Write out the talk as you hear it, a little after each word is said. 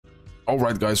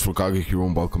Alright guys, RoKage here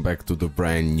and welcome back to the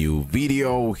brand new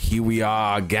video. Here we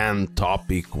are again.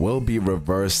 Topic will be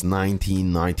Reverse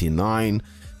 1999,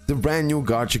 the brand new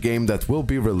gacha game that will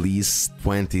be released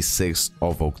 26th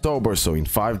of October, so in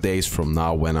 5 days from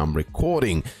now when I'm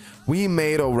recording. We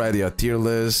made already a tier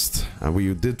list, and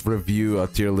we did review a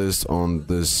tier list on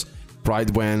this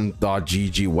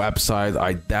pridewend.gg website.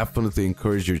 I definitely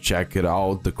encourage you to check it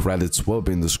out. The credits will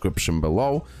be in the description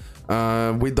below.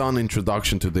 We done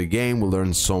introduction to the game. We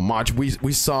learned so much.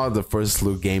 We saw the first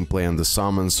look gameplay and the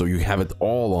summons, so you have it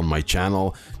all on my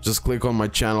channel. Just click on my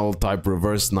channel, type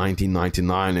Reverse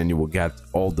 1999 and you will get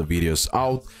all the videos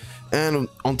out. And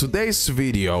on today's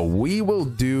video we will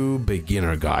do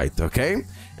beginner guide, okay?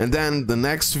 And then the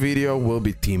next video will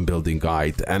be team building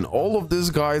guide, and all of these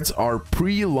guides are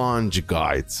pre-launch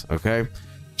guides, okay?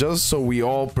 Just so we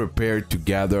all prepare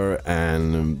together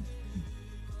and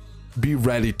be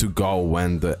ready to go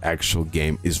when the actual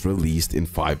game is released in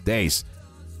 5 days.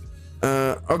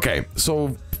 Okay,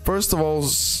 so first of all,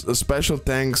 a special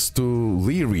thanks to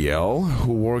Liriel,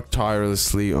 who worked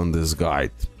tirelessly on this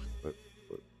guide.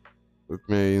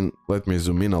 Let me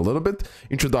zoom in a little bit.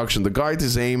 Introduction. The guide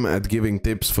is aimed at giving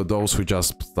tips for those who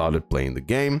just started playing the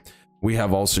game. We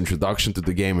have also introduction to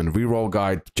the game and reroll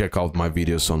guide. Check out my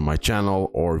videos on my channel,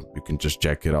 or you can just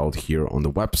check it out here on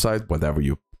the website, whatever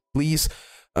you please.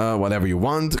 Whatever you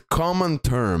want. Common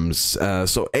terms,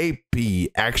 so AP,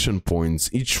 action points.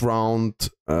 Each round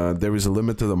there is a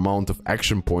limited amount of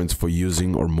action points for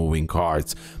using or moving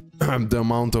cards. The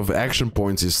amount of action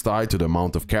points is tied to the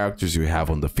amount of characters you have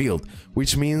on the field,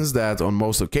 which means that on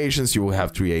most occasions you will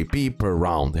have 3 AP per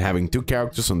round. Having 2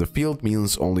 characters on the field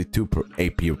means only 2 per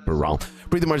AP per round.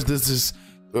 Pretty much this is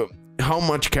how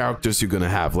much characters you're gonna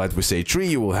have. Let me say 3,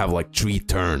 you will have like 3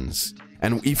 turns.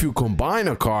 And if you combine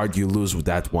a card, you lose with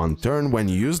that 1 turn. When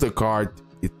you use the card,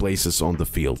 it places on the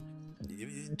field.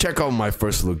 Check out my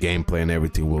first look gameplay and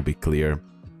everything will be clear.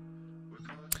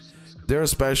 There are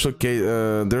special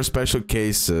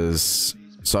cases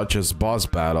such as boss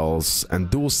battles and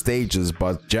dual stages,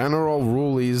 but general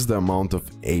rule is the amount of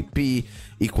AP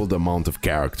equal the amount of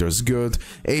characters. Good.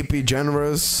 AP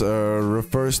generous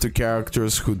refers to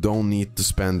characters who don't need to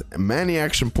spend many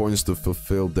action points to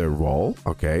fulfill their role.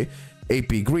 Okay.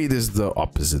 AP greed is the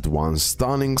opposite one.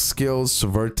 Stunning skills,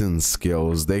 subverting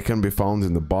skills. They can be found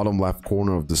in the bottom left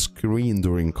corner of the screen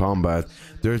during combat.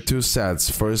 There are 2 sets.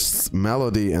 First,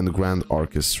 Melody and Grand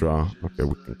Orchestra. Okay,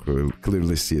 we can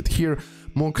clearly see it here.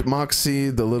 Moxie,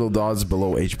 the little dots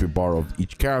below HP bar of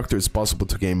each character. It's possible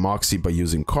to gain Moxie by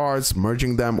using cards,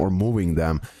 merging them, or moving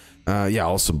them. Yeah,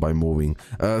 also by moving.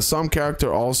 Some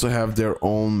characters also have their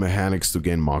own mechanics to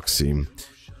gain Moxie.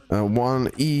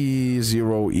 1E,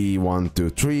 0E, 1, 2,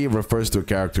 3 refers to a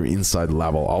character inside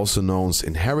level, also known as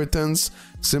inheritance,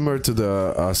 similar to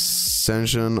the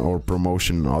ascension or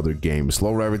promotion in other games.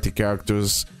 Low rarity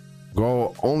characters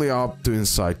go only up to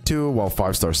inside 2, while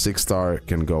 5-star, 6-star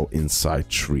can go inside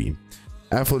 3.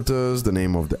 Afflatus, the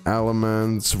name of the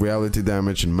elements, reality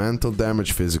damage and mental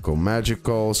damage, physical,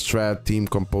 magical, strat, team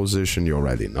composition, you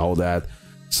already know that.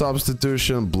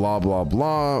 Substitution, blah blah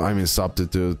blah. I mean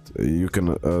substitute, you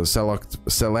can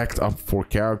select up 4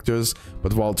 characters,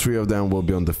 but while 3 of them will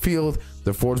be on the field,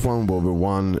 the 4th one will be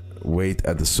one wait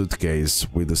at the suitcase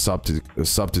with the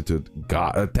substitute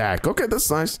attack. Okay,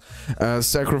 that's nice.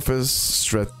 Sacrifice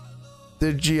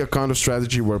strategy, a kind of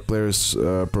strategy where players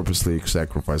purposely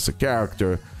sacrifice a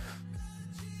character.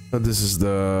 This is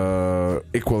the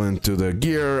equivalent to the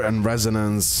gear, and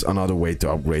resonance, another way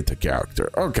to upgrade the character.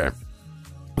 Okay.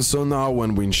 So now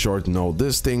when we in short know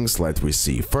these things, let me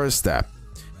see. First step,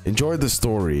 enjoy the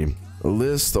story. A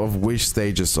list of which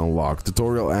stages unlocked.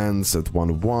 Tutorial ends at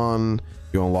 1-1.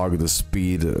 You unlock the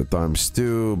speed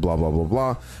 ×2, blah blah blah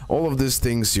blah. All of these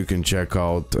things you can check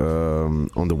out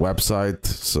on the website,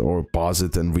 so, or pause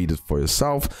it and read it for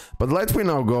yourself. But let me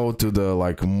now go to the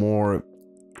like more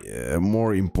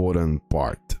important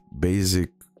part.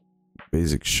 Basic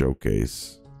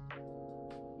showcase.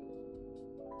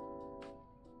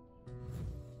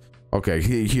 Okay,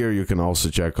 here you can also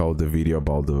check out the video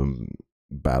about the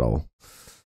battle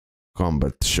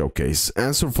combat showcase.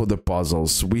 Answer for the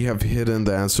puzzles. We have hidden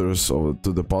the answers to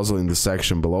the puzzle in the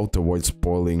section below to avoid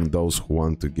spoiling those who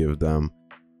want to give them.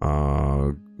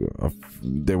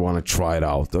 They want to try it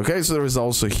out. Okay, so there is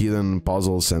also hidden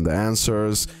puzzles and the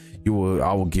answers. I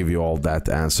will give you all that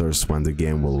answers when the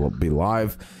game will be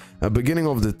live. Beginning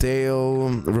of the tale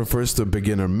refers to a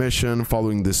beginner mission.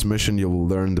 Following this mission, you will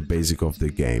learn the basic of the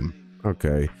game.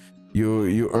 Okay,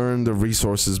 you earn the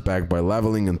resources back by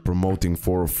leveling and promoting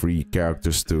 4 free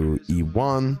characters to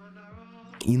E1,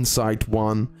 Insight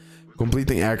 1.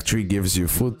 Completing Act 3 gives you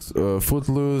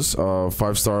Footloose,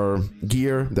 5-star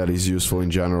gear that is useful in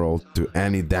general to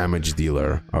any damage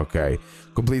dealer. Okay.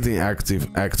 Completing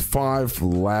Act 5,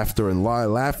 Laughter and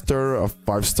Laughter, a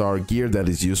 5-star gear that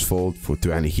is useful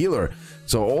to any healer.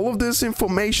 So all of this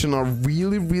information are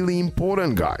really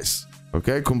important, guys.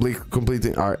 Okay,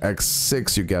 completing Act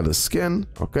 6, you get a skin.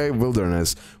 Okay,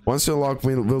 Wilderness. Once you unlock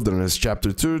Wilderness,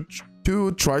 Chapter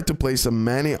 2, try to place as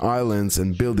many islands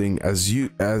and building as you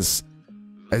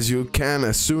can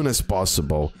as soon as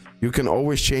possible. You can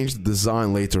always change the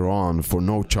design later on for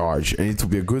no charge, and it will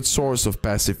be a good source of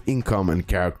passive income and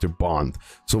character bond.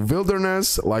 So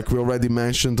Wilderness, like we already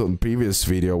mentioned on previous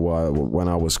video when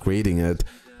I was creating it,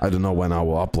 I don't know when I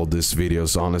will upload these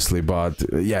videos honestly, but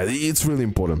yeah, it's really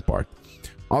important part.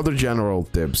 Other general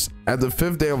tips: at the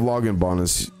 5th day of login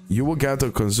bonus, you will get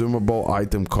a consumable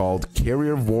item called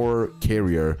Carrier War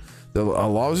Carrier that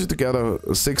allows you to get a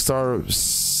 6-star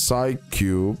Psy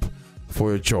Cube for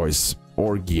your choice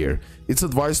or gear. It's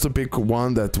advised to pick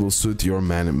one that will suit your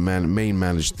main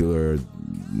managed dealer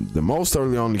the most.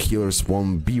 Early on, healers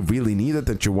won't be really needed,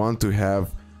 and you want to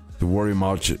have to worry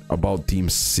much about team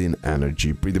sin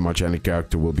energy. Pretty much any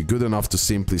character will be good enough to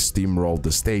simply steamroll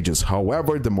the stages.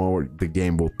 However, the more the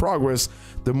game will progress,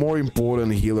 the more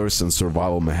important healers and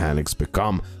survival mechanics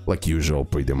become, like usual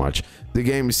pretty much. The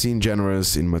game is seen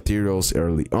generous in materials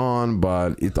early on,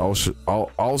 but it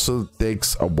also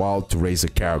takes a while to raise a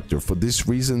character. For this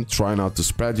reason, try not to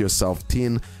spread yourself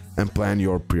thin and plan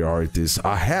your priorities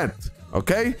ahead.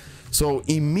 Okay, so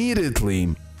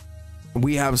immediately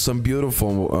we have some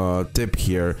beautiful tip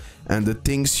here, and the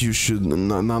things you should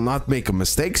not make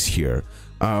mistakes here.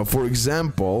 For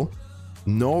example,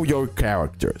 know your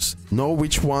characters, know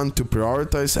which one to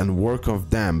prioritize and work on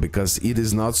them, because it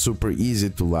is not super easy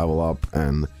to level up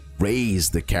and raise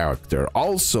the character.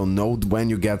 Also note when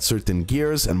you get certain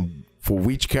gears and for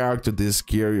which character this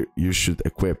gear you should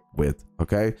equip with.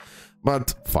 Okay,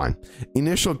 but fine.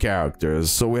 Initial characters,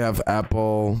 so we have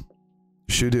Apple.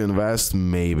 Should you invest?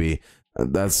 Maybe.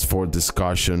 That's for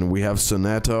discussion. We have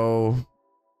Sonetto,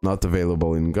 not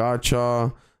available in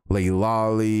gacha.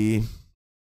 Leilali,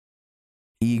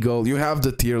 Eagle. You have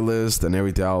the tier list and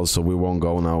everything else, so we won't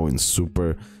go now in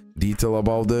super detail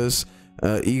about this.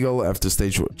 Eagle after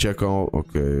stage checkout.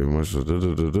 Okay,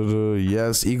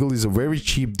 yes, Eagle is a very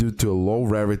cheap due to a low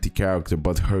rarity character,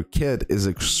 but her kit is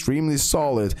extremely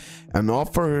solid and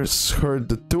offers her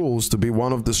the tools to be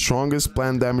one of the strongest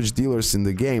planned damage dealers in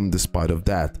the game. Despite of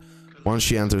that, once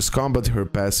she enters combat, her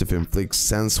passive inflicts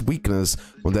sense weakness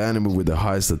on the enemy with the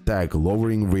highest attack,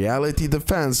 lowering reality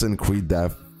defense and crit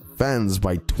defense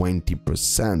by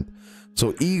 20%.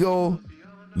 So Eagle,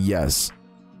 yes.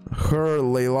 Her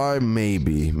Leilai,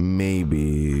 maybe,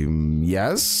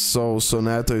 yes. So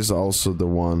Sonata is also the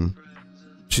one.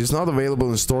 She's not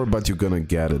available in store, but you're gonna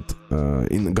get it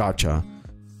in gacha.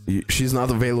 She's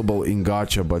not available in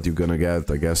gacha, but you're gonna get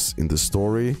it, I guess, in the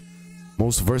story.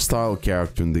 Most versatile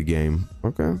character in the game.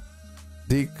 Okay.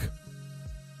 Dick.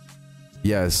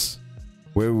 Yes.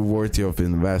 Very worthy of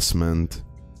investment.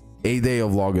 8 day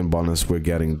of login bonus, we're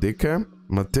getting Dick.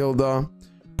 Matilda.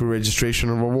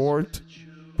 Pre-registration reward.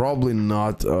 Probably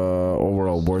not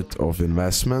overall worth of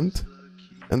investment.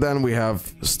 And then we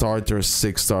have starter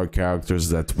 6-star characters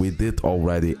that we did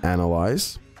already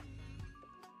analyze.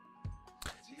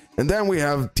 And then we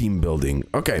have team building.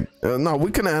 Okay, now we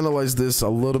can analyze this a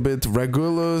little bit.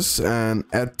 Regulus and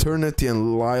Eternity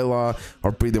and Lila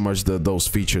are pretty much those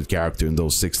featured characters in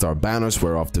those 6-star banners,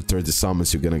 where after 30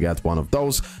 summons you're gonna get one of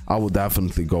those. I would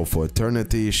definitely go for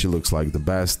Eternity. She looks like the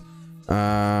best.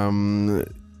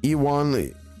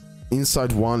 E1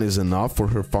 Inside 1 is enough for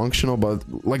her functional, but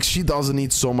like she doesn't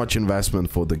need so much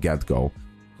investment for the get-go.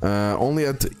 Only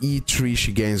at E3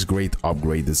 she gains great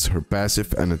upgrade. It's her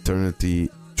passive, and Eternity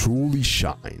truly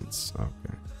shines.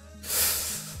 Okay.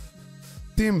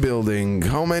 Team building.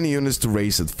 How many units to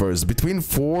raise at first? Between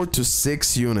 4 to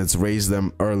 6 units. Raise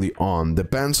them early on.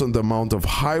 Depends on the amount of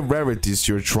high rarities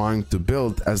you're trying to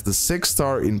build, as the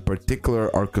 6-star in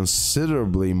particular are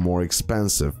considerably more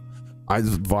expensive. I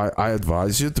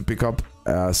advise you to pick up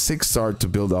a 6-star to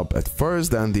build up at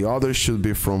first, and the others should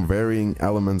be from varying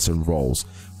elements and roles.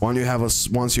 Once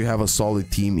you have a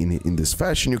solid team in this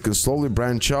fashion, you can slowly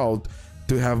branch out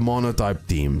to have monotype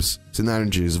teams.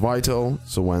 Synergy is vital,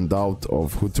 so when doubt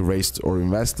of who to raise or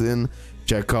invest in,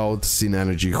 check out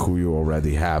Synergy who you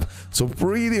already have. So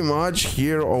pretty much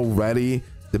here already,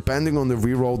 depending on the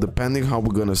reroll, depending how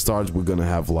we're gonna start, we're gonna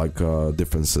have like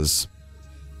differences.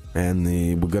 and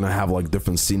we're gonna have like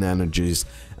different scene energies,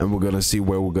 and we're gonna see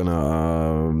where we're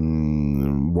gonna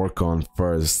work on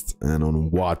first and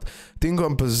on what. Team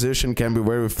composition can be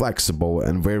very flexible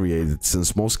and varied,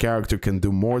 since most characters can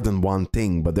do more than one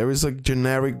thing, but there is a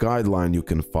generic guideline you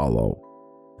can follow.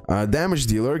 Damage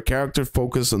dealer, character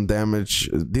focus on damage,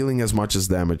 dealing as much as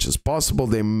damage as possible.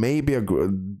 They may be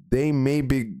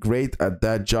great at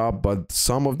that job, but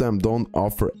some of them don't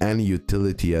offer any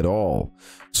utility at all.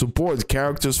 Support,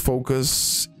 characters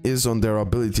focus is on their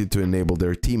ability to enable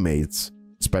their teammates,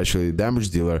 especially damage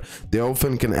dealer. They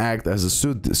often can act as a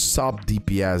sub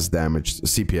DPS damage,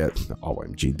 CPS,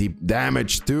 OMG,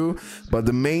 damage too, but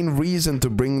the main reason to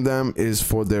bring them is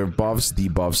for their buffs,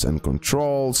 debuffs, and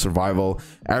control. Survival,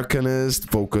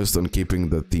 Arcanist, focused on keeping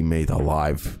the teammate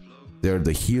alive. They're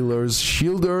the healers,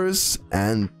 shielders,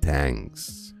 and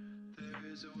tanks.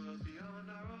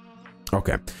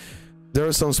 Okay. There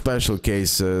are some special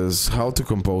cases. How to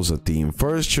compose a team.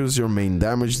 First, choose your main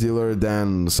damage dealer,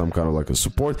 then some kind of like a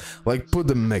support. Like, put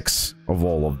the mix of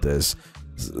all of this.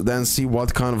 Then see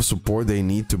what kind of support they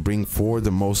need to bring for the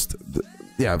most...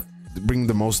 bring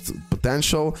the most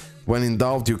potential. When in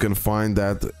doubt, you can find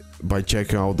that by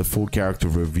checking out the full character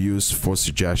reviews for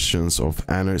suggestions of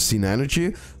scene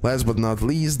energy. Last but not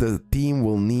least, the team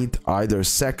will need either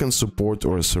second support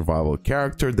or a survival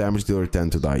character. Damage dealer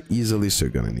tend to die easily, so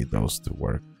you're gonna need those to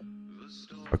work.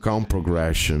 Account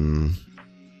progression,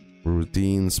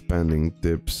 routine, spending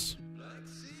tips.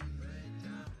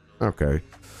 Okay.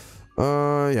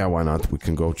 Yeah, why not? We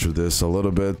can go through this a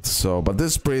little bit. So, but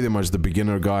this is pretty much the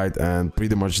beginner guide and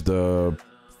pretty much the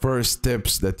first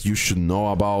tips that you should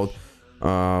know about.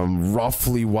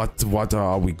 Roughly what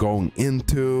are we going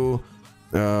into,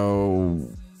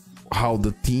 how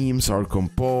the teams are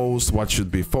composed, what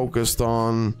should be focused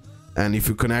on, and if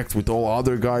you connect with all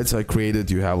other guides I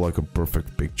created, you have like a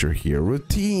perfect picture here.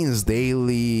 Routines,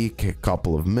 daily,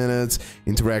 couple of minutes,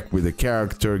 interact with the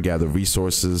character, gather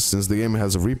resources. Since the game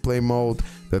has a replay mode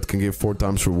that can give 4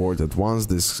 times reward at once,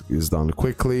 this is done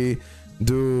quickly.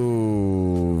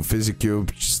 Do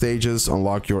Physicube stages,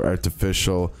 unlock your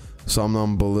artificial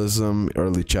somnambulism,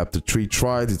 early chapter 3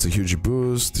 tried, it's a huge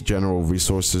boost. General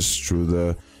resources through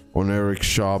the Oneric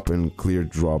shop and clear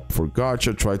drop for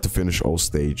gacha, try to finish all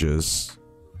stages.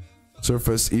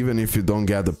 Surface, even if you don't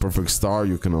get the perfect star,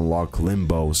 you can unlock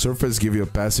Limbo. Surface give you a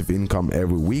passive income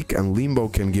every week, and Limbo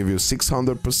can give you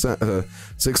 600%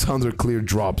 600 clear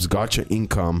drops, gacha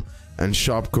income, and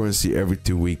shop currency every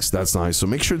 2 weeks. That's nice. So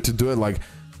make sure to do it like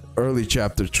early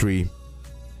chapter 3.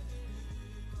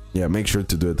 Yeah, make sure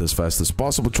to do it as fast as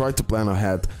possible. Try to plan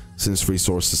ahead since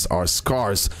resources are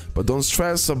scarce, but don't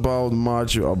stress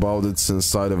much about it since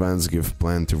side events give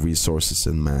plenty resources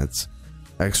and mats.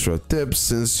 Extra tips,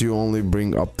 since you only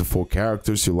bring up to 4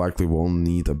 characters, you likely won't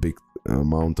need a big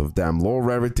amount of them. Low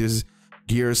rarities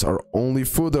gears are only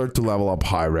fodder to level up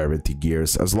high rarity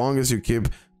gears. As long as you keep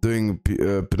doing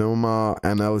pneuma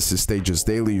analysis stages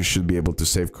daily, you should be able to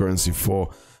save currency for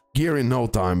gear in no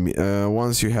time.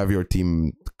 Once you have your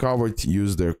team covered,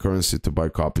 use their currency to buy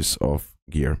copies of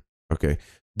gear. Okay,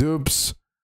 dupes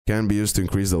can be used to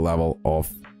increase the level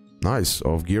of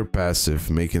gear passive,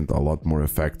 making it a lot more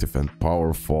effective and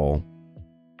powerful.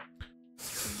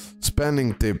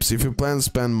 Spending tips, if you plan to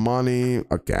spend money,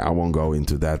 okay, I won't go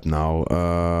into that now.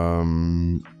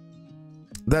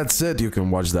 That's it. You can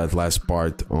watch that last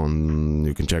part on,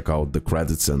 you can check out the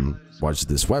credits and watch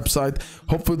this website.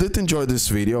 Hopefully you did enjoy this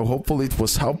video, hopefully it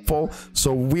was helpful.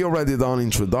 So we already done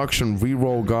introduction,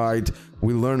 reroll guide,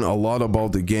 we learned a lot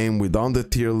about the game, we done the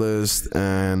tier list,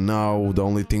 and now the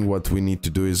only thing what we need to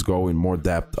do is go in more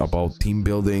depth about team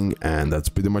building, and that's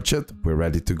pretty much it. We're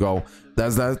ready to go.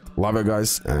 That's that. Love you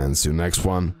guys, and see you next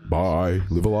one. Bye.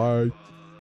 Live a light.